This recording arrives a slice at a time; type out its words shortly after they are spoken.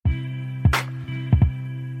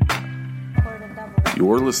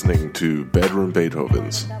You're listening to Bedroom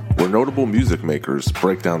Beethovens, where notable music makers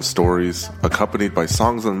break down stories accompanied by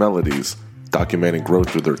songs and melodies documenting growth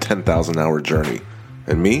through their 10,000-hour journey.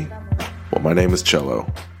 And me? Well, my name is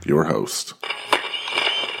Cello, your host.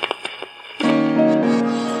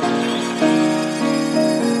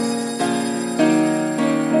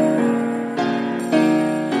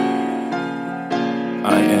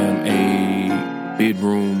 I am a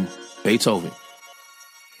bedroom Beethoven.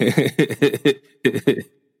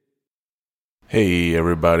 Hey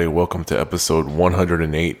everybody, welcome to episode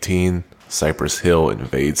 118. Cypress Hill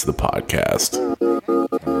invades the podcast.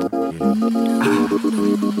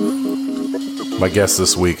 My guest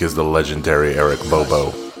this week is the legendary Eric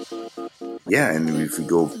Bobo. Yeah, and if we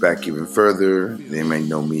go back even further, they may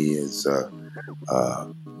know me as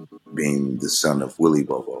being the son of Willie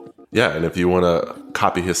Bobo. Yeah, and if you want to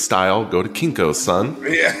copy his style, go to Kinko's son.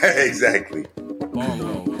 Yeah, exactly. Come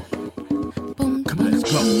on, let's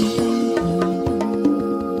go.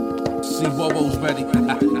 See, Bobo's ready.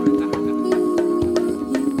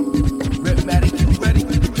 Rhythmatic, you ready?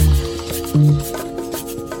 Ladies,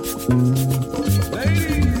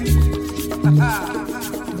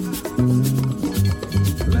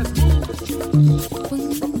 let's move.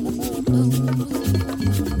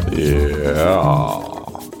 Yeah.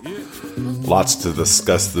 Lots to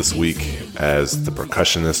discuss this week as the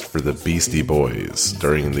percussionist for the Beastie Boys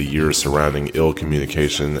during the years surrounding ill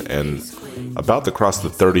communication and about to cross the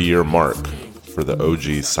 30-year mark for the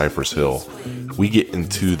OG Cypress Hill. We get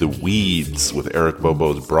into the weeds with Eric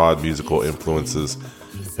Bobo's broad musical influences,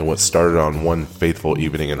 and what started on one fateful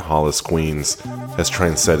evening in Hollis, Queens has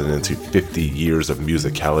transcended into 50 years of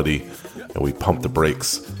musicality, and we pump the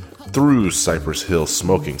brakes through Cypress Hill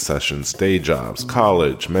smoking sessions, day jobs,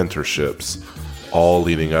 college, mentorships, all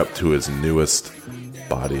leading up to his newest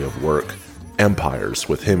body of work, Empires,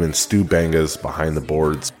 with him and Stu Bangas behind the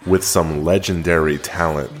boards, with some legendary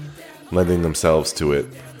talent lending themselves to it.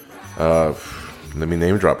 Let me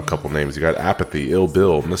name drop a couple names. You got Apathy, Ill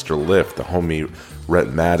Bill, Mr. Lift, the homie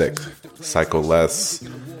Rhetmatic, Psycho Les,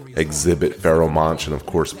 Exhibit, Pharoah Monch, and of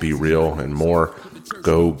course Be Real and more.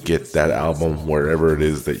 Go get that album wherever it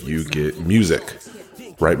is that you get music.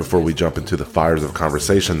 Right before we jump into the fires of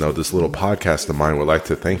conversation, though, this little podcast of mine would like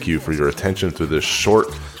to thank you for your attention to this short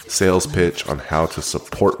sales pitch on how to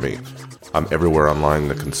support me. I'm everywhere online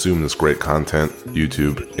to consume this great content: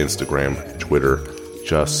 YouTube, Instagram, Twitter.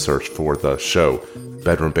 Just search for the show.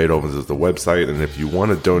 Bedroom Beethovens is the website, and if you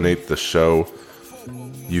want to donate the show,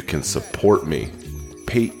 you can support me.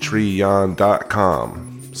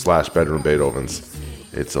 Patreon.com/Bedroom Beethovens.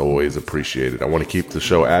 It's always appreciated. I want to keep the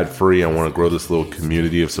show ad-free. I want to grow this little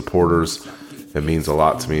community of supporters. It means a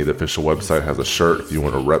lot to me. The official website has a shirt if you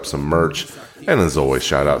want to rep some merch. And as always,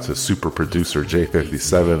 shout out to super producer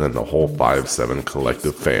J57 and the whole 5-7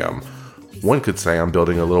 collective fam. One could say I'm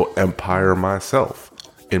building a little empire myself,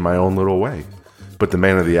 in my own little way. But the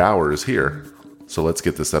man of the hour is here. So let's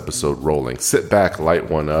get this episode rolling. Sit back,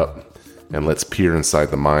 light one up, and let's peer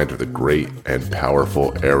inside the mind of the great and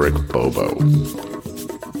powerful Eric Bobo.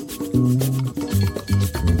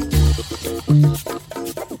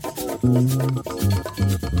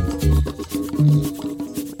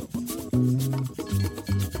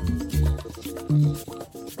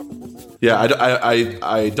 Yeah,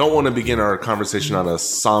 I don't want to begin our conversation on a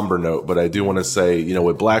somber note, but I do want to say,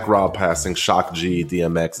 with Black Rob passing, Shock G,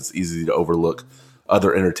 DMX, it's easy to overlook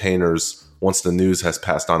other entertainers once the news has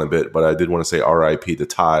passed on a bit. But I did want to say R.I.P. to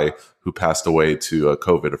Ty, who passed away to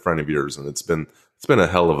COVID, a friend of yours, and it's been a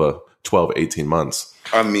hell of a 12, 18 months.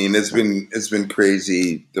 I mean, it's been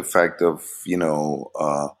crazy, the fact of,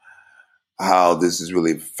 how this has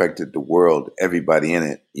really affected the world, everybody in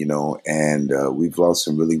it, and we've lost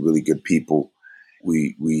some really, really good people.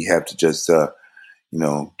 We have to just,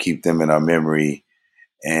 keep them in our memory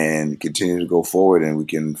and continue to go forward, and we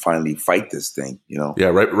can finally fight this thing, Yeah,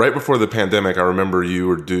 right before the pandemic, I remember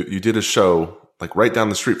you did a show like right down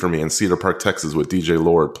the street from me in Cedar Park, Texas, with DJ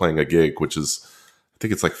Lord playing a gig, which is, I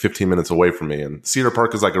think it's like 15 minutes away from me. And Cedar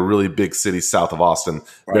Park is like a really big city south of Austin.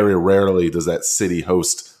 Right. Very rarely does that city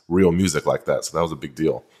host real music like that. So that was a big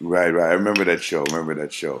deal. Right. I remember that show.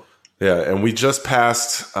 Yeah. And we just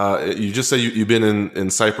passed, you just say you've been in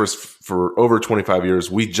Cypress for over 25 years.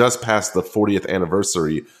 We just passed the 40th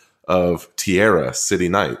anniversary of Tierra City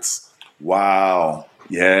Nights. Wow.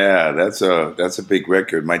 Yeah. That's a big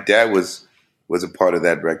record. My dad was a part of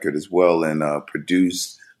that record as well, and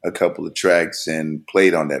produced a couple of tracks and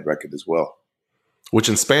played on that record as well. Which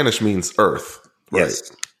in Spanish means earth. Right?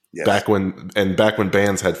 Yes. Yes. Back when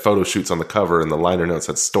bands had photo shoots on the cover and the liner notes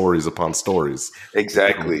had stories upon stories.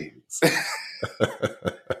 Exactly.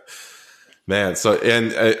 Man, so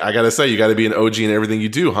and I gotta say, you got to be an OG in everything you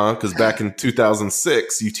do, huh? Because back in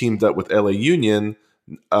 2006, you teamed up with LA Union,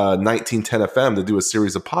 1910 FM to do a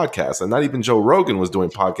series of podcasts, and not even Joe Rogan was doing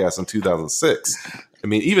podcasts in 2006. I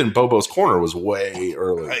mean, even Bobo's Corner was way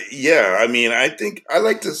early. Yeah, I mean, I think I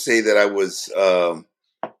like to say that I was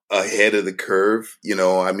ahead of the curve. You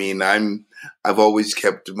know, I mean, I've always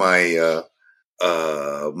kept my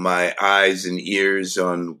my eyes and ears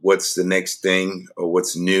on what's the next thing or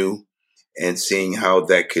what's new, and seeing how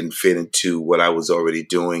that can fit into what I was already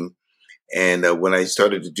doing. And when I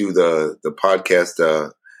started to do the podcast,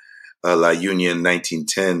 La Union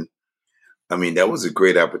 1910, I mean, that was a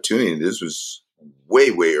great opportunity. This was way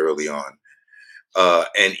early on.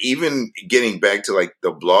 And even getting back to like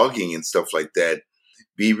the blogging and stuff like that,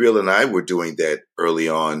 Be Real and I were doing that early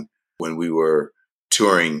on when we were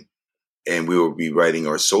touring, and we would be writing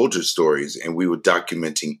our soldier stories, and we were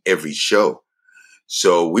documenting every show.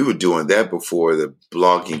 So we were doing that before the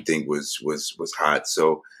blogging thing was hot.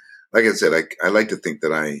 So, like I said, I like to think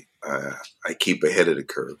that I keep ahead of the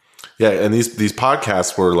curve. Yeah, and these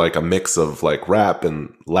podcasts were like a mix of like rap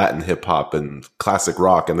and Latin hip hop and classic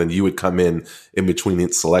rock, and then you would come in between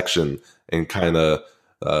each selection and kind of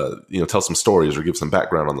tell some stories or give some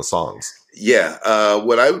background on the songs. Yeah,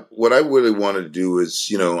 what I really wanted to do is,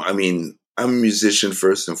 I mean, I'm a musician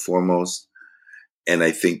first and foremost, and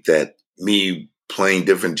I think that me playing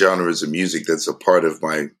different genres of music, that's a part of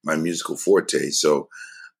my musical forte. So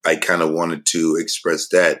I kind of wanted to express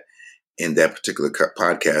that in that particular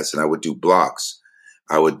podcast, and I would do blocks.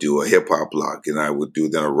 I would do a hip hop block, and I would do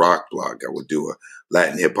then a rock block. I would do a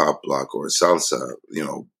Latin hip hop block or a salsa,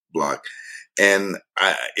 block. And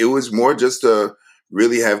it was more just to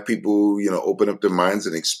really have people, open up their minds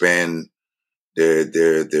and expand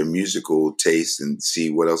their musical taste and see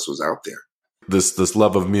what else was out there. This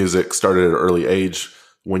love of music started at an early age.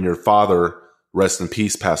 When your father, rest in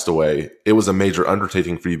peace, passed away, it was a major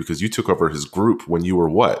undertaking for you because you took over his group when you were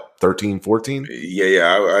what, 13, 14?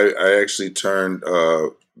 Yeah. I actually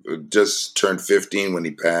just turned 15 when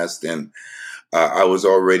he passed, and I was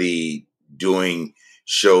already doing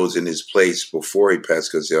shows in his place before he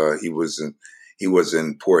passed because he was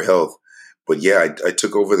in poor health. But yeah, I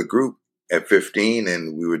took over the group at 15,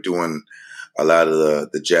 and we were doing a lot of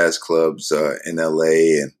the jazz clubs in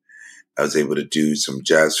LA, and I was able to do some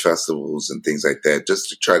jazz festivals and things like that just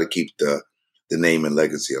to try to keep the name and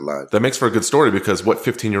legacy alive. That makes for a good story, because what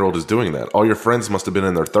 15-year-old is doing that? All your friends must have been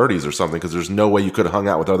in their 30s or something, because there's no way you could have hung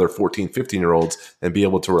out with other 14, 15-year-olds and be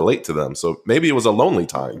able to relate to them. So maybe it was a lonely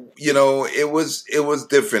time. It was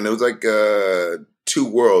different. It was like two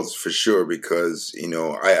worlds for sure, because,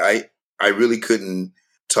 I really couldn't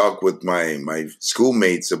talk with my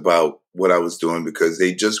schoolmates about what I was doing because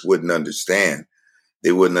they just wouldn't understand.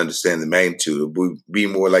 They wouldn't understand the magnitude. It would be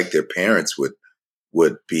more like their parents would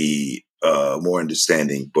be more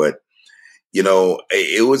understanding. But,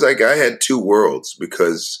 it was like I had two worlds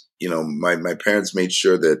because, my parents made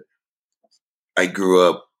sure that I grew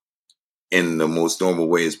up in the most normal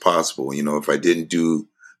way as possible. If I didn't do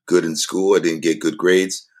good in school, I didn't get good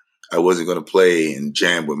grades, I wasn't going to play and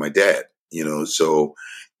jam with my dad, so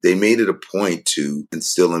they made it a point to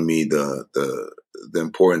instill in me the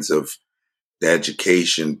importance of the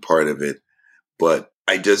education part of it. But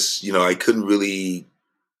I just, I couldn't really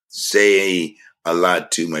say a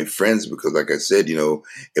lot to my friends because, like I said,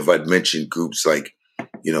 if I'd mentioned groups like,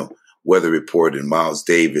 Weather Report and Miles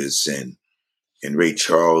Davis and Ray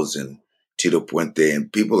Charles and Tito Puente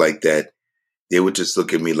and people like that, they would just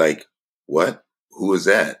look at me like, what? Who is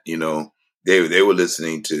that? They were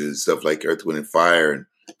listening to stuff like Earth, Wind and Fire and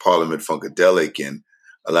Parliament Funkadelic and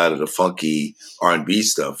a lot of the funky R&B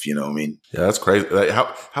stuff, what I mean? Yeah, that's crazy.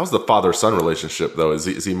 How's the father-son relationship, though? Is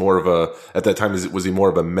he more of a, at that time, was he more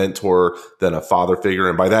of a mentor than a father figure?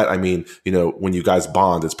 And by that, I mean, when you guys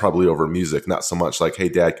bond, it's probably over music, not so much like, hey,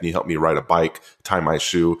 Dad, can you help me ride a bike, tie my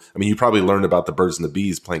shoe? I mean, you probably learned about the Birds and the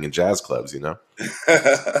Bees playing in jazz clubs,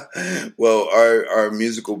 Well, our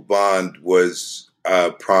musical bond was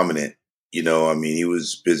prominent. I mean, he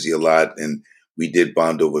was busy a lot, and we did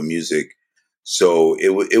bond over music. So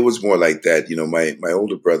it was more like that. My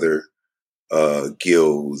older brother,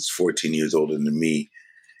 Gil, who's 14 years older than me,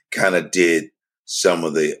 kind of did some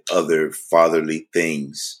of the other fatherly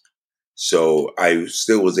things. So I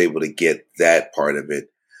still was able to get that part of it,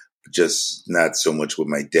 just not so much with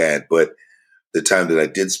my dad. But the time that I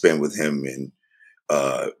did spend with him and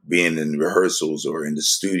being in rehearsals or in the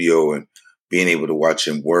studio and being able to watch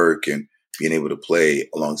him work and being able to play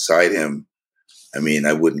alongside him, I mean,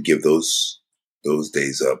 I wouldn't give those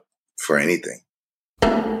days up for anything.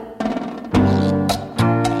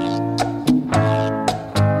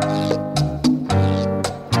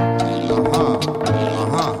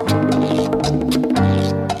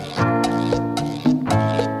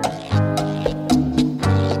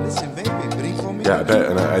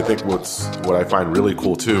 think what I find really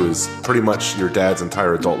cool too is pretty much your dad's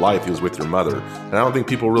entire adult life he was with your mother. And I don't think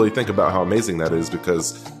people really think about how amazing that is,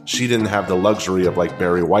 because she didn't have the luxury of like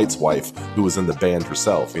Barry White's wife, who was in the band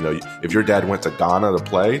herself. You know, if your dad went to Ghana to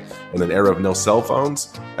play in an era of no cell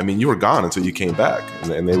phones, I mean, you were gone until you came back,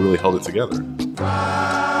 and they really held it together.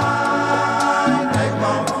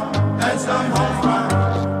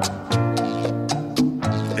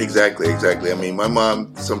 Exactly. I mean, my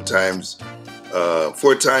mom sometimes,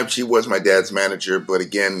 for a time, she was my dad's manager, but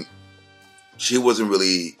again, she wasn't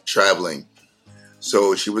really traveling.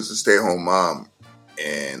 So she was a stay-at-home mom.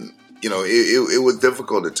 And, you know, it was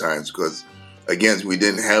difficult at times because, again, we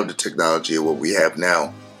didn't have the technology of what we have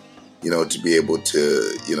now, you know, to be able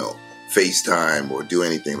to, you know, FaceTime or do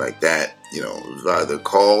anything like that. You know, it was either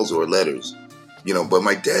calls or letters, you know. But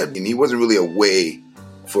my dad, and he wasn't really away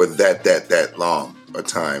for that long a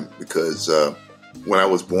time, because when I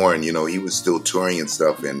was born, you know, he was still touring and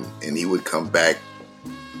stuff, and he would come back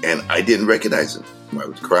and I didn't recognize him. I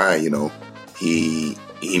would cry, you know. He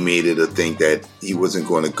made it a thing that he wasn't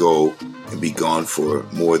going to go and be gone for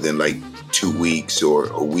more than like 2 weeks or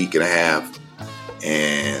a week and a half.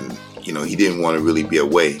 And, you know, he didn't want to really be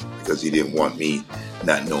away because he didn't want me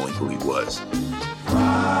not knowing who he was.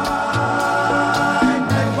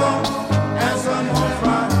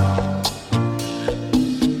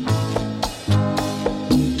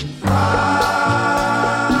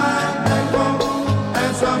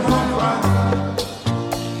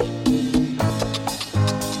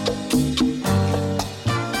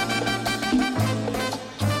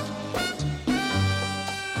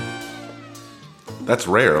 That's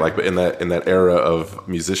rare, like in that era of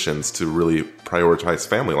musicians, to really prioritize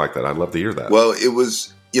family like that. I'd love to hear that. Well, it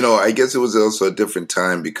was, you know, I guess it was also a different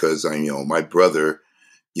time because you know, my brother,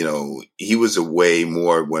 you know, he was away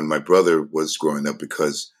more when my brother was growing up,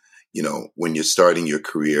 because, you know, when you're starting your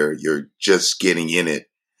career, you're just getting in it,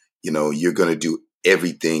 you know, you're going to do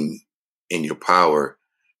everything in your power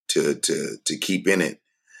to keep in it.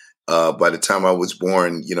 By the time I was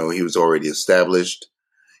born, you know, he was already established.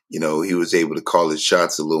 You know, he was able to call his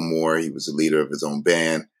shots a little more. He was the leader of his own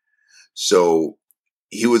band. So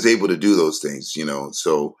he was able to do those things, you know.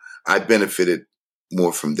 So I benefited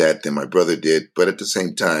more from that than my brother did. But at the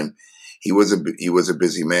same time, he was a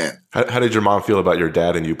busy man. How did your mom feel about your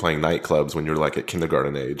dad and you playing nightclubs when you were like at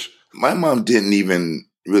kindergarten age? My mom didn't even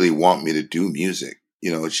really want me to do music.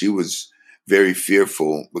 You know, she was very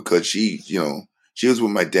fearful because she was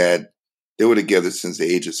with my dad. They were together since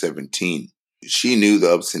the age of 17. She knew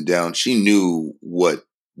the ups and downs. She knew what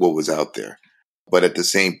was out there. But at the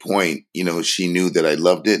same point, you know, she knew that I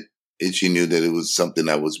loved it. And she knew that it was something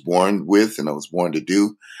I was born with and I was born to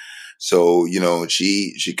do. So, you know,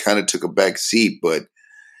 she kind of took a back seat, but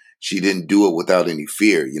she didn't do it without any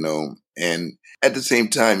fear, you know. And at the same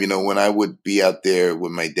time, you know, when I would be out there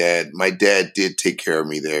with my dad did take care of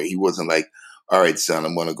me there. He wasn't like, all right, son,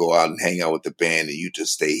 I'm going to go out and hang out with the band and you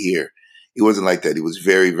just stay here. He wasn't like that. He was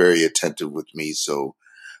very, very attentive with me. So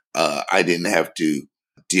I didn't have to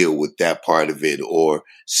deal with that part of it or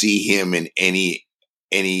see him in any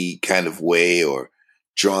kind of way or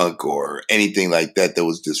drunk or anything like that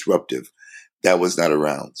was disruptive. That was not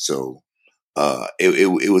around. So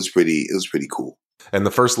it was pretty cool. And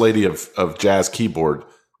the first lady of jazz keyboard,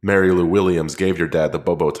 Mary Lou Williams, gave your dad the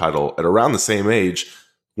Bobo title at around the same age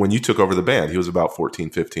when you took over the band. He was about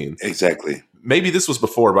 14, 15. Exactly. Maybe this was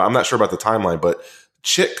before, but I'm not sure about the timeline. But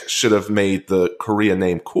Chick should have made the Corea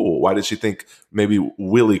name cool. Why did she think maybe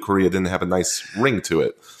Willie Corea didn't have a nice ring to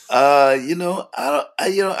it? I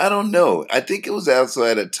don't know. I think it was also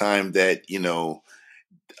at a time that, you know,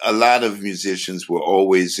 a lot of musicians were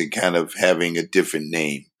always in kind of having a different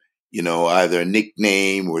name, you know, either a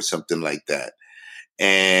nickname or something like that.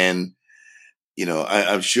 And, you know,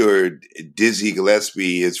 I'm sure Dizzy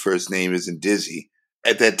Gillespie, his first name isn't Dizzy.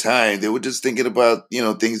 At that time, they were just thinking about, you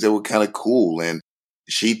know, things that were kind of cool. And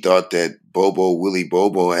she thought that Willie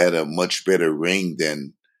Bobo had a much better ring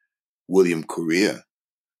than William Corea.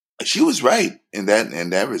 She was right in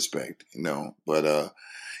that respect, you know. But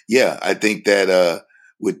yeah, I think that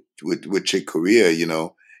with Chick Corea, you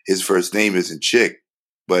know, his first name isn't Chick,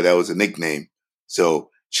 but that was a nickname. So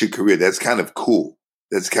Chick Corea, that's kind of cool.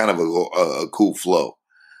 That's kind of a cool flow.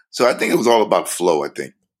 So I think it was all about flow,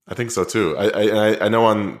 I think so too. I know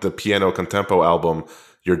on the Piano Contempo album,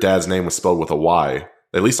 your dad's name was spelled with a Y,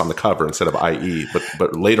 at least on the cover instead of IE.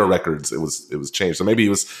 But later records, it was changed. So maybe he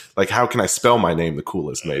was like, how can I spell my name the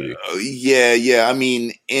coolest? Maybe. Yeah. I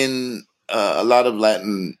mean, in a lot of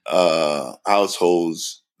Latin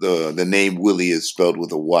households, the name Willie is spelled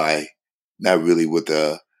with a Y, not really with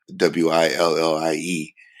a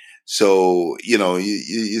WILLIE. So,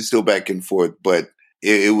 you're still back and forth, but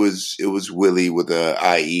it was Willie with a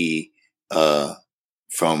IE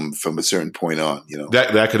from a certain point on,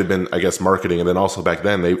 That could have been, I guess, marketing. And then also back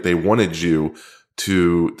then they wanted you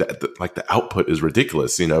to the output is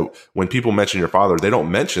ridiculous. When people mention your father, they don't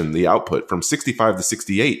mention the output. From 65 to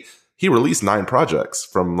 68, he released 9 projects,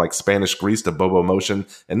 from like Spanish Grease to Bobo Motion.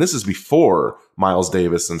 And this is before Miles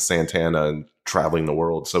Davis and Santana and traveling the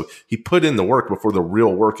world. So he put in the work before the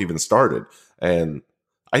real work even started. And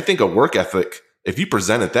I think a work ethic, if you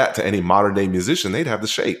presented that to any modern day musician, they'd have the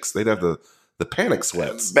shakes. They'd have the panic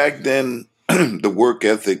sweats. Back then, the work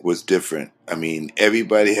ethic was different. I mean,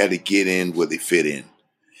 everybody had to get in where they fit in.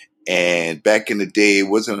 And back in the day, it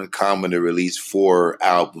wasn't uncommon to release 4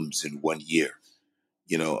 albums in 1 year.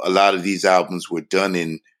 A lot of these albums were done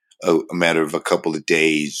in a matter of a couple of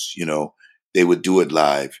days. They would do it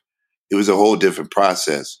live. It was a whole different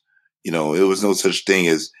process. It was no such thing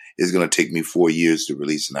as it's going to take me 4 years to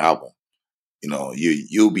release an album.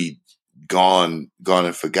 You'll be gone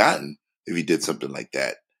and forgotten if you did something like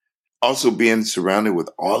that. Also, being surrounded with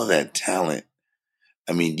all of that talent,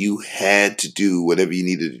 I mean, you had to do whatever you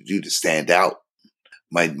needed to do to stand out.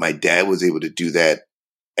 My dad was able to do that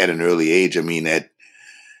at an early age. I mean,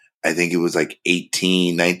 I think it was like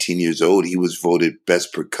 18, 19 years old, he was voted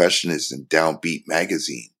best percussionist in Downbeat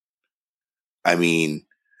magazine. I mean,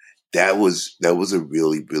 that was a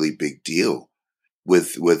really, really big deal.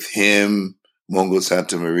 With him, Mongo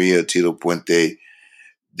Santa Maria, Tito Puente,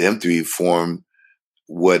 them 3 formed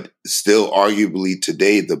what still arguably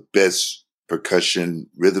today the best percussion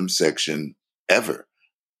rhythm section ever.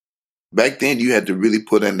 Back then, you had to really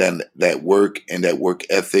put in that work and that work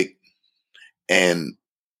ethic. And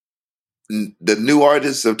the new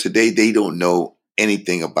artists of today, they don't know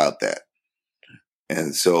anything about that.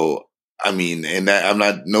 And so, I mean, and I'm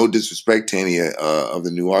not, no disrespect to any of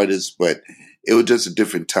the new artists, but it was just a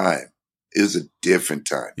different time. It was a different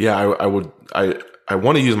time. Yeah, I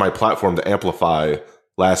want to use my platform to amplify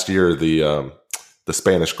last year the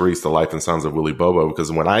Spanish Grease, the life and sounds of Willie Bobo, because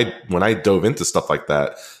when I dove into stuff like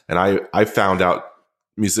that, and I found out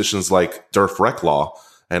musicians like Durf Reclaw,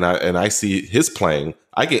 and I see his playing,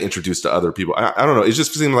 I get introduced to other people. I don't know. It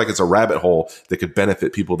just seems like it's a rabbit hole that could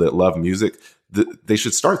benefit people that love music. They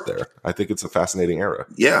should start there. I think it's a fascinating era.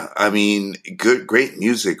 Yeah. I mean, great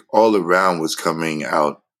music all around was coming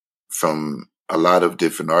out from a lot of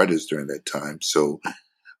different artists during that time. So,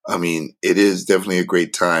 I mean, it is definitely a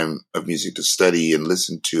great time of music to study and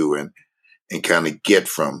listen to and kind of get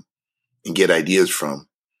from and get ideas from.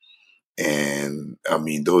 And I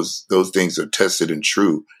mean, those things are tested and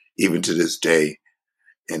true even to this day.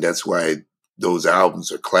 And that's why those albums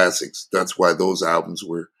are classics. That's why those albums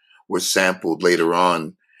were sampled later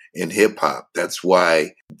on in hip hop. That's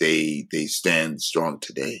why they stand strong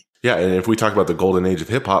today. Yeah, and if we talk about the golden age of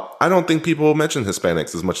hip hop, I don't think people mention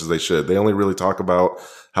Hispanics as much as they should. They only really talk about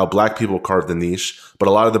how black people carved the niche, but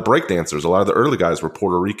a lot of the breakdancers, a lot of the early guys were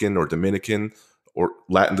Puerto Rican or Dominican or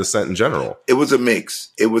Latin descent in general. It was a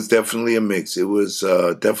mix. It was definitely a mix. It was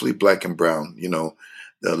definitely black and brown.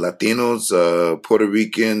 The Latinos, Puerto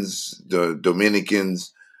Ricans, the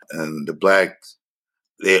Dominicans, and the blacks,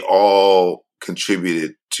 they all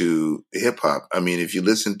contributed to hip hop. I mean, if you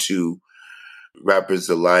listen to Rappers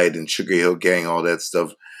Delight and Sugar Hill Gang, all that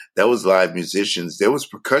stuff, that was live musicians. There was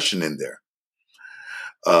percussion in there.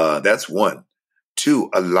 That's one.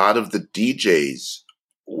 2, a lot of the DJs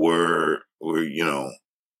were Latino,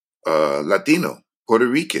 Puerto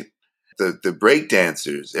Rican. The break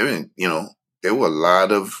dancers, everything, there were a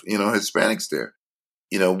lot of, Hispanics there.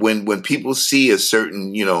 When people see a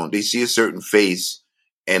certain, they see a certain face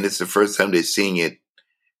and it's the first time they're seeing it,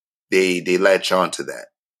 they latch on to that.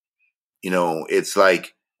 It's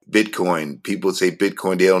like Bitcoin. People say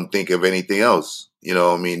Bitcoin, they don't think of anything else.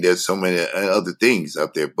 There's so many other things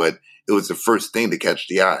out there, but it was the first thing to catch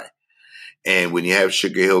the eye. And when you have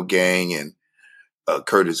Sugar Hill Gang and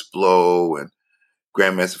Curtis Blow and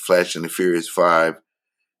Grandmaster Flash and the Furious 5,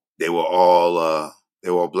 they were all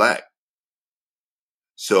black.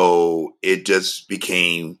 So it just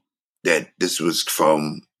became that this was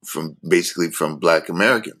from basically from Black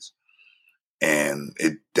Americans, and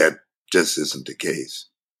that just isn't the case.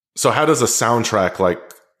 So how does a soundtrack like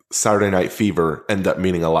Saturday Night Fever end up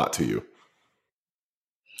meaning a lot to you?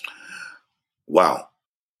 Wow.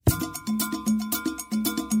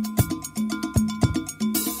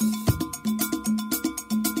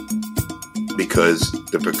 Because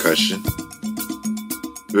the percussion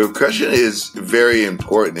is very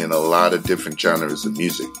important in a lot of different genres of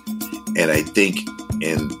music. And I think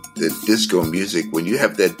in the disco music, when you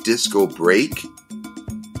have that disco break,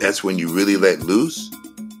 that's when you really let loose.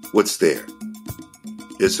 what's there.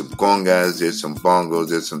 There's some congas, there's some bongos,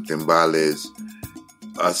 there's some timbales,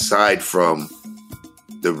 aside from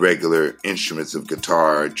the regular instruments of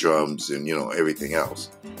guitar, drums, and, everything else.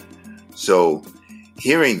 So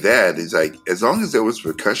hearing that is like, as long as there was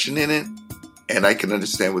percussion in it and I can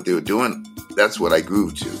understand what they were doing, that's what I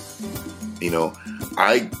groove to.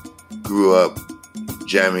 I grew up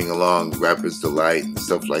jamming along Rapper's Delight and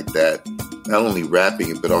stuff like that. Not only rapping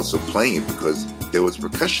it, but also playing it because there was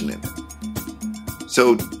percussion in it.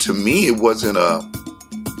 So to me, it wasn't a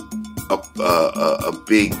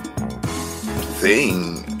big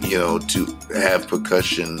thing, to have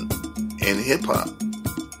percussion in hip hop.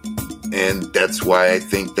 And that's why I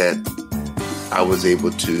think that I was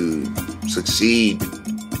able to succeed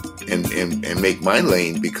and make my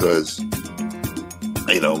lane because,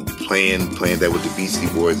 playing that with the Beastie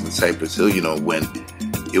Boys and Cypress Hill, when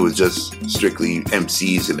it was just strictly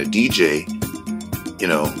MCs and a DJ,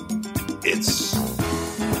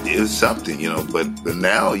 it was something, but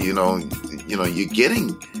now, you're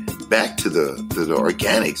getting back to the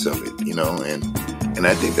organics of it, and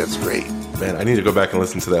I think that's great. Man, I need to go back and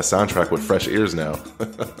listen to that soundtrack with fresh ears now.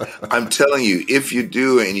 I'm telling you, if you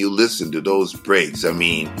do and you listen to those breaks, I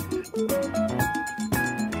mean,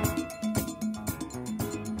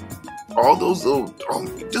 all those little,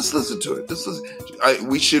 just listen to it. Just listen.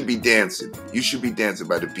 We Should Be Dancing. You Should Be Dancing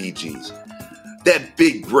by the Bee Gees. That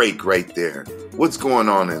big break right there. What's going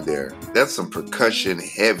on in there? That's some percussion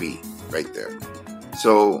heavy right there.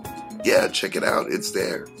 So, yeah, check it out. It's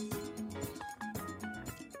there.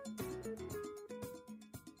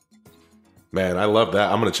 Man, I love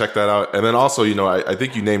that. I'm going to check that out. And then also, I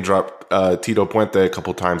think you name dropped Tito Puente a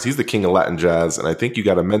couple times. He's the king of Latin jazz, and I think you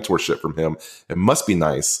got a mentorship from him. It must be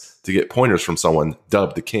nice to get pointers from someone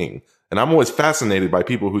dubbed the king. And I'm always fascinated by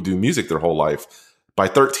people who do music their whole life. By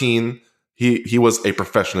 13, he was a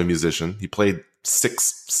professional musician. He played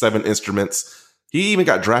 6, 7 instruments. He even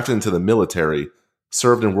got drafted into the military,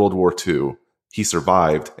 served in World War II. He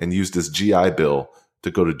survived and used his GI Bill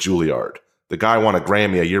to go to Juilliard. The guy won a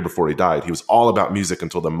Grammy a year before he died. He was all about music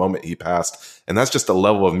until the moment he passed. And that's just a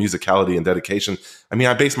level of musicality and dedication. I mean,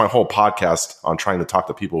 I based my whole podcast on trying to talk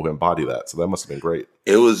to people who embody that. So that must have been great.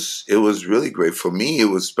 It was really great. For me, it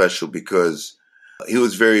was special because he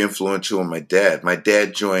was very influential on my dad. My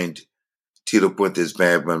dad joined Tito Puente's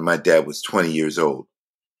band when my dad was 20 years old.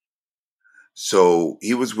 So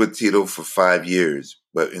he was with Tito for 5 years.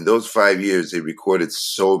 But in those 5 years, they recorded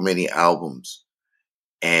so many albums.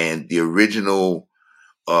 And the original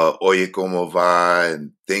Oye Como Va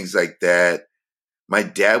and things like that, my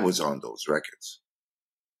dad was on those records.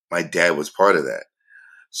 My dad was part of that.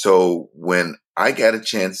 So when I got a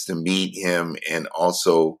chance to meet him and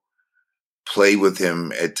also play with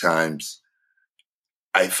him at times,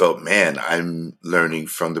 I felt, man, I'm learning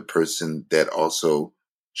from the person that also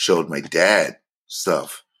showed my dad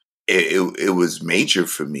stuff. It was major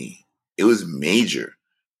for me. It was major.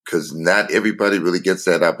 Because not everybody really gets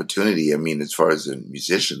that opportunity. I mean, as far as the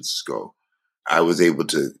musicians go, I was able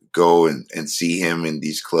to go and see him in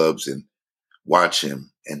these clubs and watch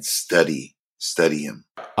him and study him.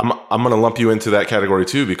 I'm going to lump you into that category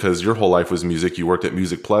too, because your whole life was music. You worked at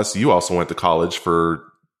Music Plus. You also went to college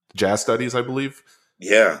for jazz studies, I believe.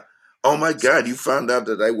 Yeah. Oh my God. You found out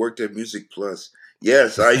that I worked at Music Plus.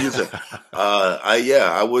 Yes. I use it.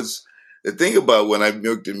 I was, the thing about when I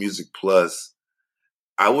worked at Music Plus,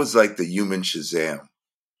 I was like the human Shazam.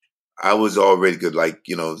 I was already good. Like,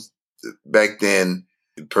 back then,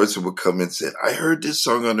 the person would come and say, I heard this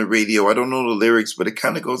song on the radio. I don't know the lyrics, but it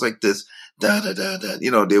kind of goes like this. Da, da, da,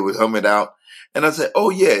 da. They would hum it out. And I said,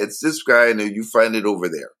 oh, yeah, it's this guy. And you find it over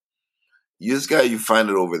there. This guy, you find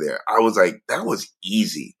it over there. I was like, that was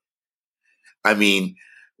easy. I mean,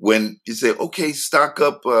 when you say, okay, stock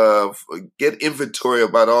up, get inventory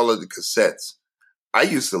about all of the cassettes. I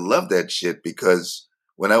used to love that shit because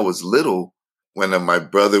when I was little, when my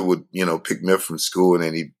brother would, pick me up from school and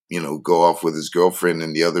then he'd, go off with his girlfriend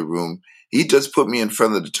in the other room, he just put me in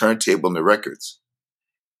front of the turntable and the records.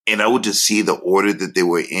 And I would just see the order that they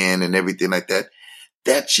were in and everything like that.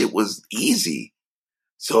 That shit was easy.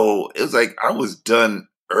 So it was like I was done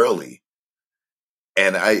early.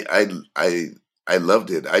 And I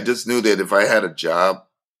loved it. I just knew that if I had a job,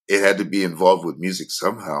 it had to be involved with music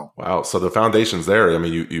somehow. Wow. So the foundation's there. I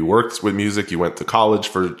mean, you worked with music, you went to college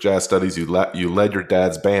for jazz studies, you led your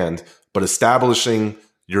dad's band, but establishing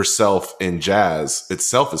yourself in jazz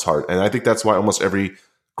itself is hard. And I think that's why almost every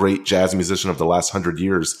great jazz musician of the last 100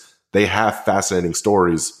 years, they have fascinating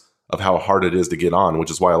stories of how hard it is to get on,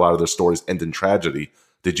 which is why a lot of their stories end in tragedy.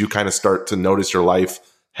 Did you kind of start to notice your life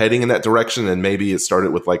heading in that direction, and maybe it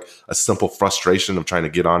started with like a simple frustration of trying to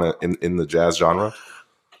get on it in the jazz genre?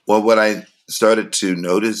 Well, what I started to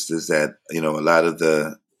notice is that, a lot of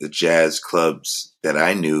the jazz clubs that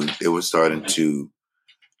I knew, they were starting to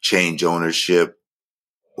change ownership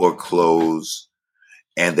or close.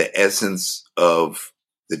 And the essence of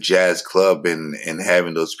the jazz club and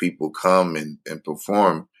having those people come and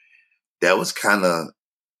perform, that was kind of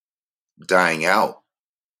dying out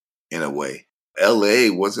in a way. LA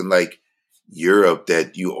wasn't like Europe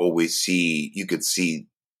that you could see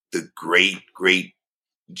the great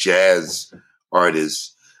jazz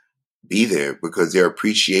artists be there, because their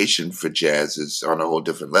appreciation for jazz is on a whole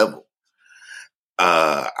different level.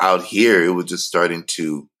 Out here, it was just starting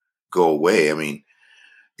to go away. I mean,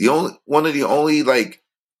 one of the only like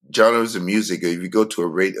genres of music, if you go to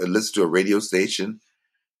listen to a radio station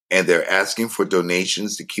and they're asking for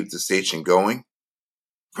donations to keep the station going,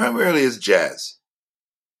 primarily is jazz.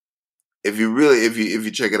 If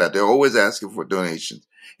you check it out, they're always asking for donations.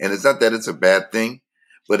 And it's not that it's a bad thing,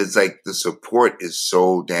 but it's like the support is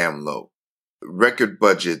so damn low. Record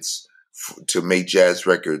budgets to make jazz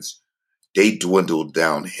records, they dwindled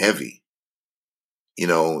down heavy.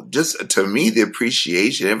 Just to me, the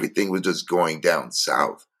appreciation, everything was just going down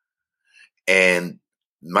south. And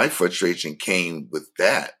my frustration came with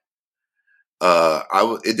that.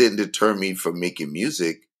 It didn't deter me from making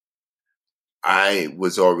music. I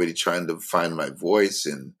was already trying to find my voice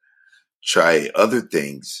and try other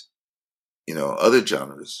things, other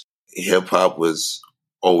genres. Hip hop was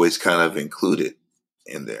always kind of included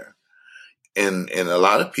in there. And a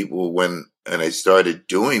lot of people, when I started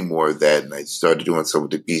doing more of that, and I started doing some of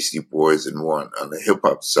the Beastie Boys and more on the hip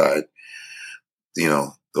hop side,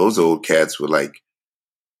 those old cats were like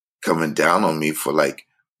coming down on me for like,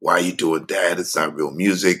 why are you doing that? It's not real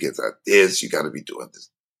music. It's not this. You got to be doing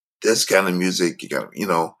this kind of music. You got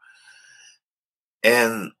to,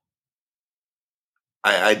 and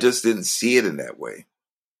I just didn't see it in that way.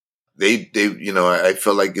 I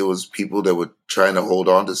felt like it was people that were trying to hold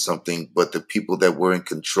on to something, but the people that were in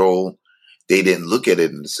control, they didn't look at it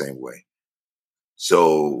in the same way.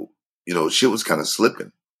 So, shit was kind of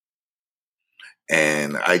slipping.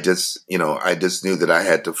 And I just knew that I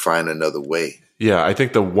had to find another way. Yeah, I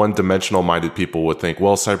think the one-dimensional minded people would think,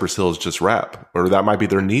 well, Cypress Hill is just rap, or that might be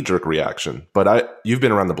their knee-jerk reaction. But you've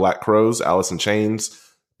been around the Black Crowes, Alice in Chains,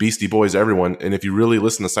 Beastie Boys, everyone. And if you really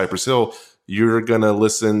listen to Cypress Hill, you're going to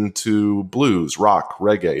listen to blues, rock,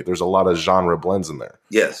 reggae. There's a lot of genre blends in there.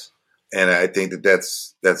 Yes. And I think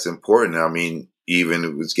that's important. I mean, even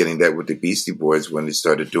it was getting that with the Beastie Boys when they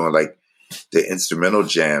started doing like the instrumental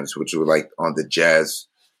jams, which were like on the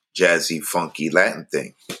jazzy, funky Latin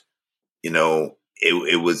thing.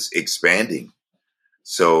 It was expanding.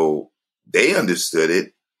 So they understood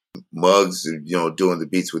it. Muggs, doing the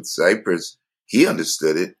beats with Cypress, he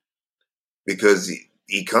understood it because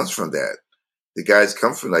he comes from that. The guys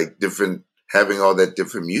come from like having all that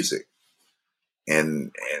different music.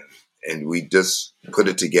 And we just put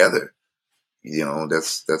it together.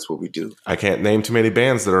 That's what we do. I can't name too many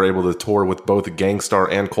bands that are able to tour with both Gang Starr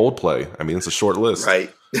and Coldplay. I mean, it's a short list.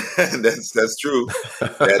 Right. That's true.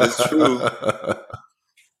 That is true.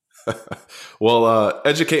 Well,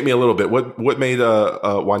 educate me a little bit. What made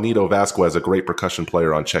Juanito Vasquez a great percussion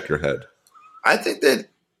player on Check Your Head? I think that,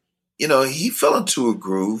 he fell into a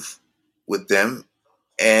groove with them.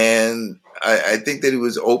 And I think that he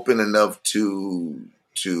was open enough to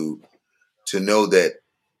know that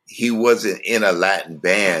he wasn't in a Latin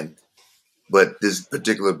band, but this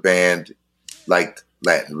particular band liked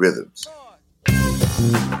Latin rhythms.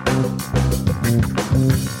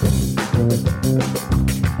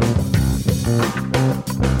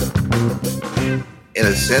 In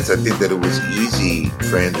a sense, I think that it was easy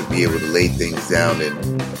for him to be able to lay things down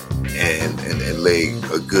and lay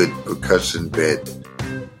a good percussion bed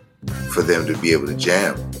for them to be able to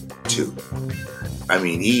jam to. I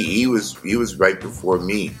mean, he was right before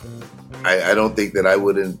me. I don't think that I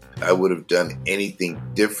would have done anything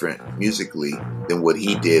different musically than what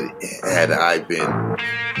he did had I been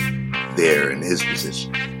there in his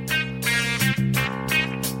position.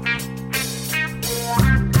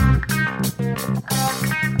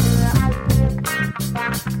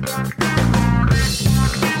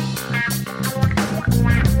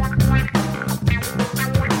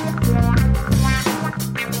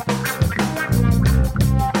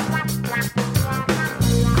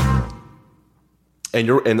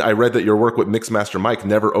 And I read that your work with Mixmaster Mike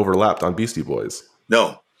never overlapped on Beastie Boys.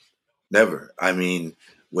 No, never. I mean,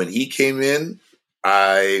 when he came in,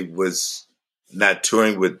 I was not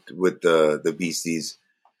touring with the Beasties.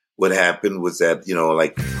 What happened was that,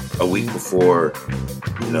 like a week before,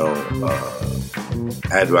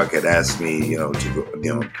 Ad Rock had asked me, to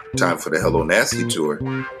go, time for the Hello Nasty tour.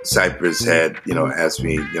 Cypress had, asked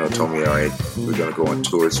me, told me, all right, we're going to go on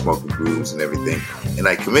tour, Smoking Grooves and everything. And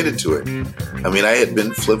I committed to it. I mean, I had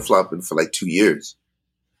been flip-flopping for like 2 years,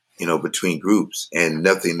 between groups, and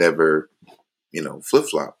nothing ever,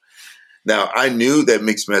 flip-flop. Now, I knew that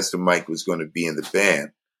Mixmaster Mike was going to be in the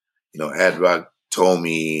band. Ad Rock told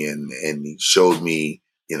me and he showed me,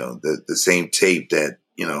 the same tape that,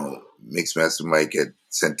 Mixmaster Mike had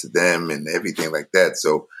sent to them and everything like that.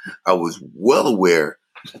 So I was well aware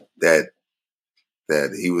that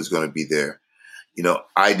he was going to be there.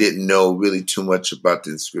 I didn't know really too much about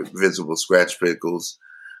the Invisible Scratch Pickles.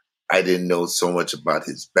 I didn't know so much about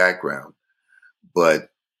his background, but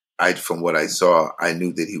from what I saw, I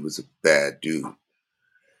knew that he was a bad dude,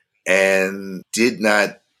 and did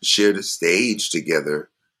not share the stage together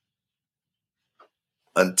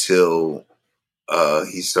until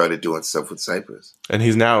he started doing stuff with Cypress. And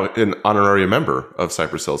he's now an honorary member of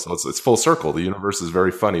Cypress Hill. So it's full circle. The universe is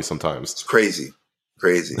very funny sometimes. It's crazy.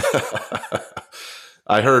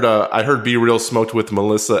 I heard Be Real smoked with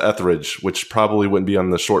Melissa Etheridge, which probably wouldn't be on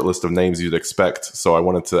the short list of names you'd expect. So I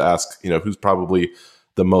wanted to ask, who's probably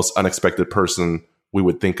the most unexpected person we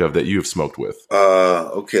would think of that you've smoked with?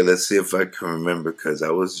 Okay, let's see if I can remember, because I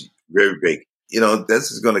was very big.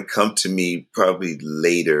 This is going to come to me probably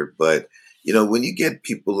later, but when you get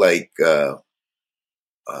people like Dan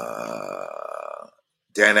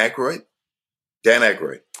Aykroyd.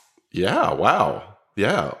 Yeah, wow.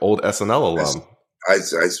 Yeah, old SNL alum. I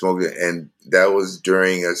smoked it, and that was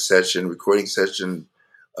during a recording session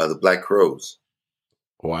of the Black Crowes.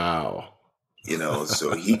 Wow.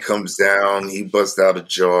 So he comes down, he busts out a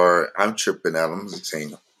jar. I'm tripping out. I'm just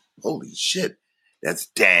saying, holy shit, that's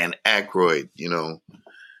Dan Aykroyd,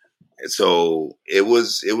 So it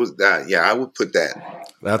was that. Yeah, I would put that.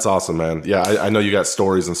 That's awesome, man. Yeah, I know you got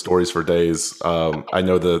stories and stories for days. I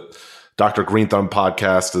know the Dr. Green Thumb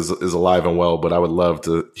podcast is alive and well, but I would love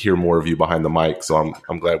to hear more of you behind the mic. So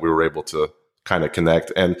I'm glad we were able to kind of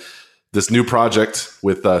connect. And this new project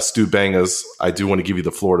with Stu Bangas, I do want to give you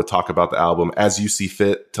the floor to talk about the album as you see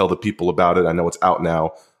fit. Tell the people about it. I know it's out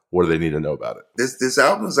now. What do they need to know about it? This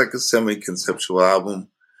album is like a semi-conceptual album,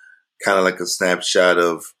 kind of like a snapshot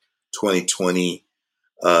of 2020,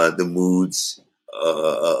 the moods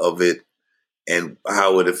of it, and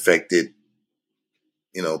how it affected,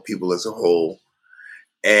 people as a whole.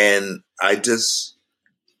 And I just,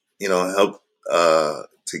 helped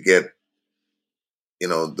to get,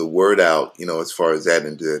 the word out, as far as that,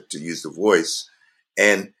 and to use the voice,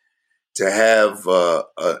 and to have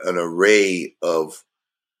an array of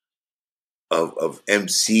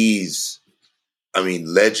MCs,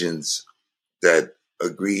 legends that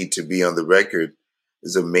agreed to be on the record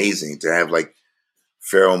is amazing. To have like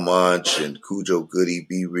Pharoah Monch and Cujo Goody,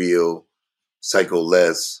 Be Real, Psycho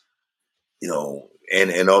Les,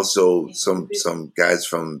 and also some guys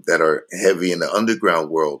that are heavy in the underground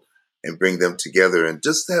world, and bring them together and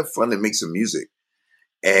just have fun and make some music.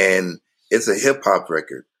 And it's a hip hop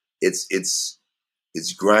record. It's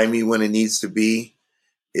grimy when it needs to be.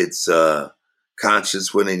 It's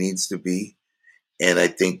conscious when it needs to be. And I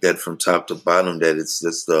think that from top to bottom, that it's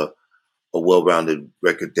just a well-rounded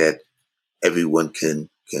record that everyone can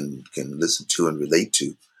listen to and relate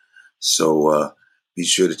to. So be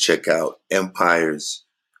sure to check out Empires,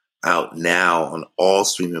 out now on all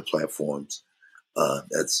streaming platforms.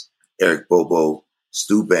 That's Eric Bobo,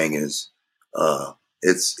 Stu Bangas.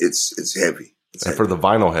 It's heavy. And for the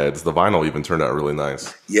vinyl heads, the vinyl even turned out really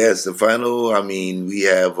nice. Yes, the vinyl. We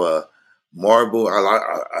have marble.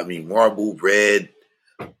 Marble, red,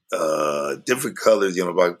 different colors.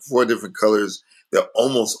 About 4 different colors. They're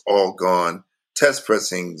almost all gone. Test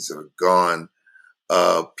pressings are gone.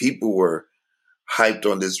 People were hyped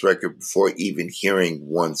on this record before even hearing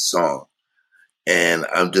one song, and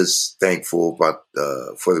I'm just thankful about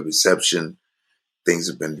for the reception. Things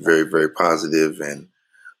have been very, very positive, and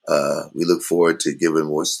we look forward to giving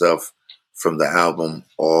more stuff from the album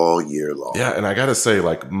all year long. Yeah, and I gotta say,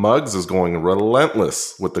 like, Muggs is going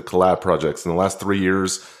relentless with the collab projects. In the last 3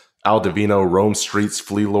 years, Al Divino, Rome Streets,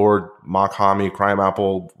 Flea Lord, Mock Hami, Crime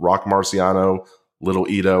Apple, Rock Marciano, Little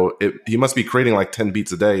Ito. He must be creating like 10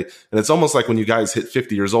 beats a day. And it's almost like when you guys hit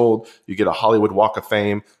 50 years old, you get a Hollywood Walk of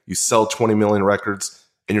Fame, you sell 20 million records,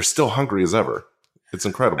 and you're still hungry as ever. It's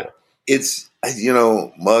incredible. It's,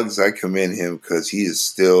 Muggs, I commend him because he's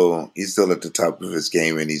still at the top of his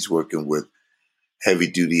game, and he's working with heavy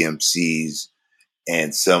duty MCs,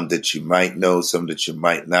 and some that you might know, some that you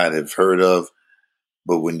might not have heard of.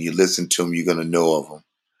 But when you listen to them, you're going to know of them.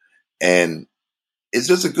 And it's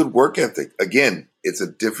just a good work ethic. Again, it's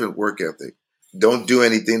a different work ethic. Don't do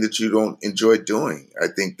anything that you don't enjoy doing. I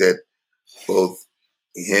think that both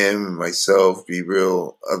him, myself, Be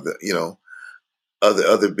Real,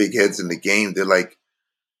 other big heads in the game, they're like,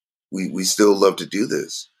 we still love to do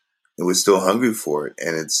this, and we're still hungry for it,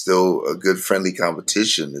 and it's still a good friendly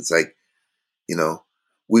competition. It's like,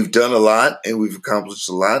 we've done a lot and we've accomplished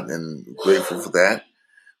a lot, and we're grateful for that.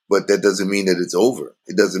 But that doesn't mean that it's over.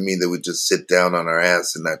 It doesn't mean that we just sit down on our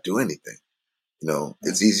ass and not do anything.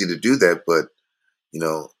 It's easy to do that, but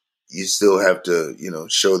you still have to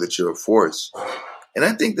show that you're a force. And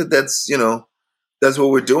I think that's what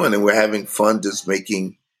we're doing, and we're having fun just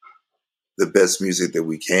making the best music that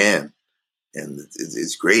we can, and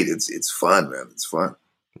it's great. It's fun, man. It's fun.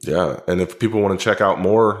 Yeah, and if people want to check out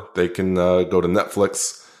more, they can go to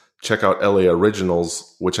Netflix, check out LA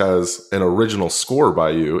Originals, which has an original score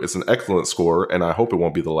by you. It's an excellent score, and I hope it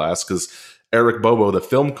won't be the last, because Eric Bobo, the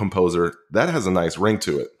film composer, that has a nice ring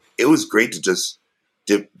to it. It was great to just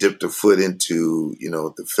dip the foot into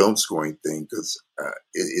the film scoring thing, because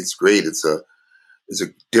it's great. It's a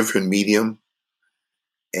different medium,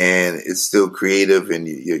 and it's still creative, and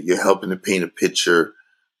you're helping to paint a picture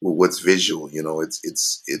with what's visual.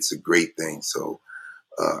 It's a great thing. So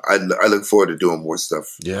I look forward to doing more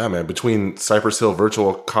stuff. Yeah, man. Between Cypress Hill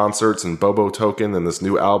virtual concerts and Bobo Token and this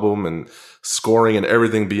new album and scoring and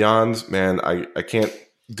everything beyond, man, I can't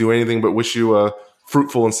do anything but wish you a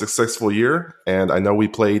fruitful and successful year. And I know we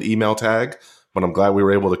played email tag, but I'm glad we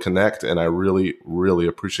were able to connect, and I really, really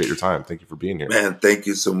appreciate your time. Thank you for being here. Man, thank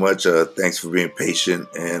you so much. Thanks for being patient,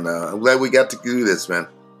 and I'm glad we got to do this, man.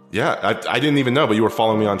 Yeah, I didn't even know, but you were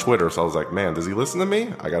following me on Twitter, so I was like, man, does he listen to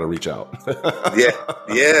me? I got to reach out. yeah,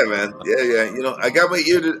 man. Yeah. I got my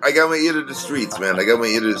ear to the streets, man. I got my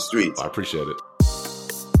ear to the streets. I appreciate it.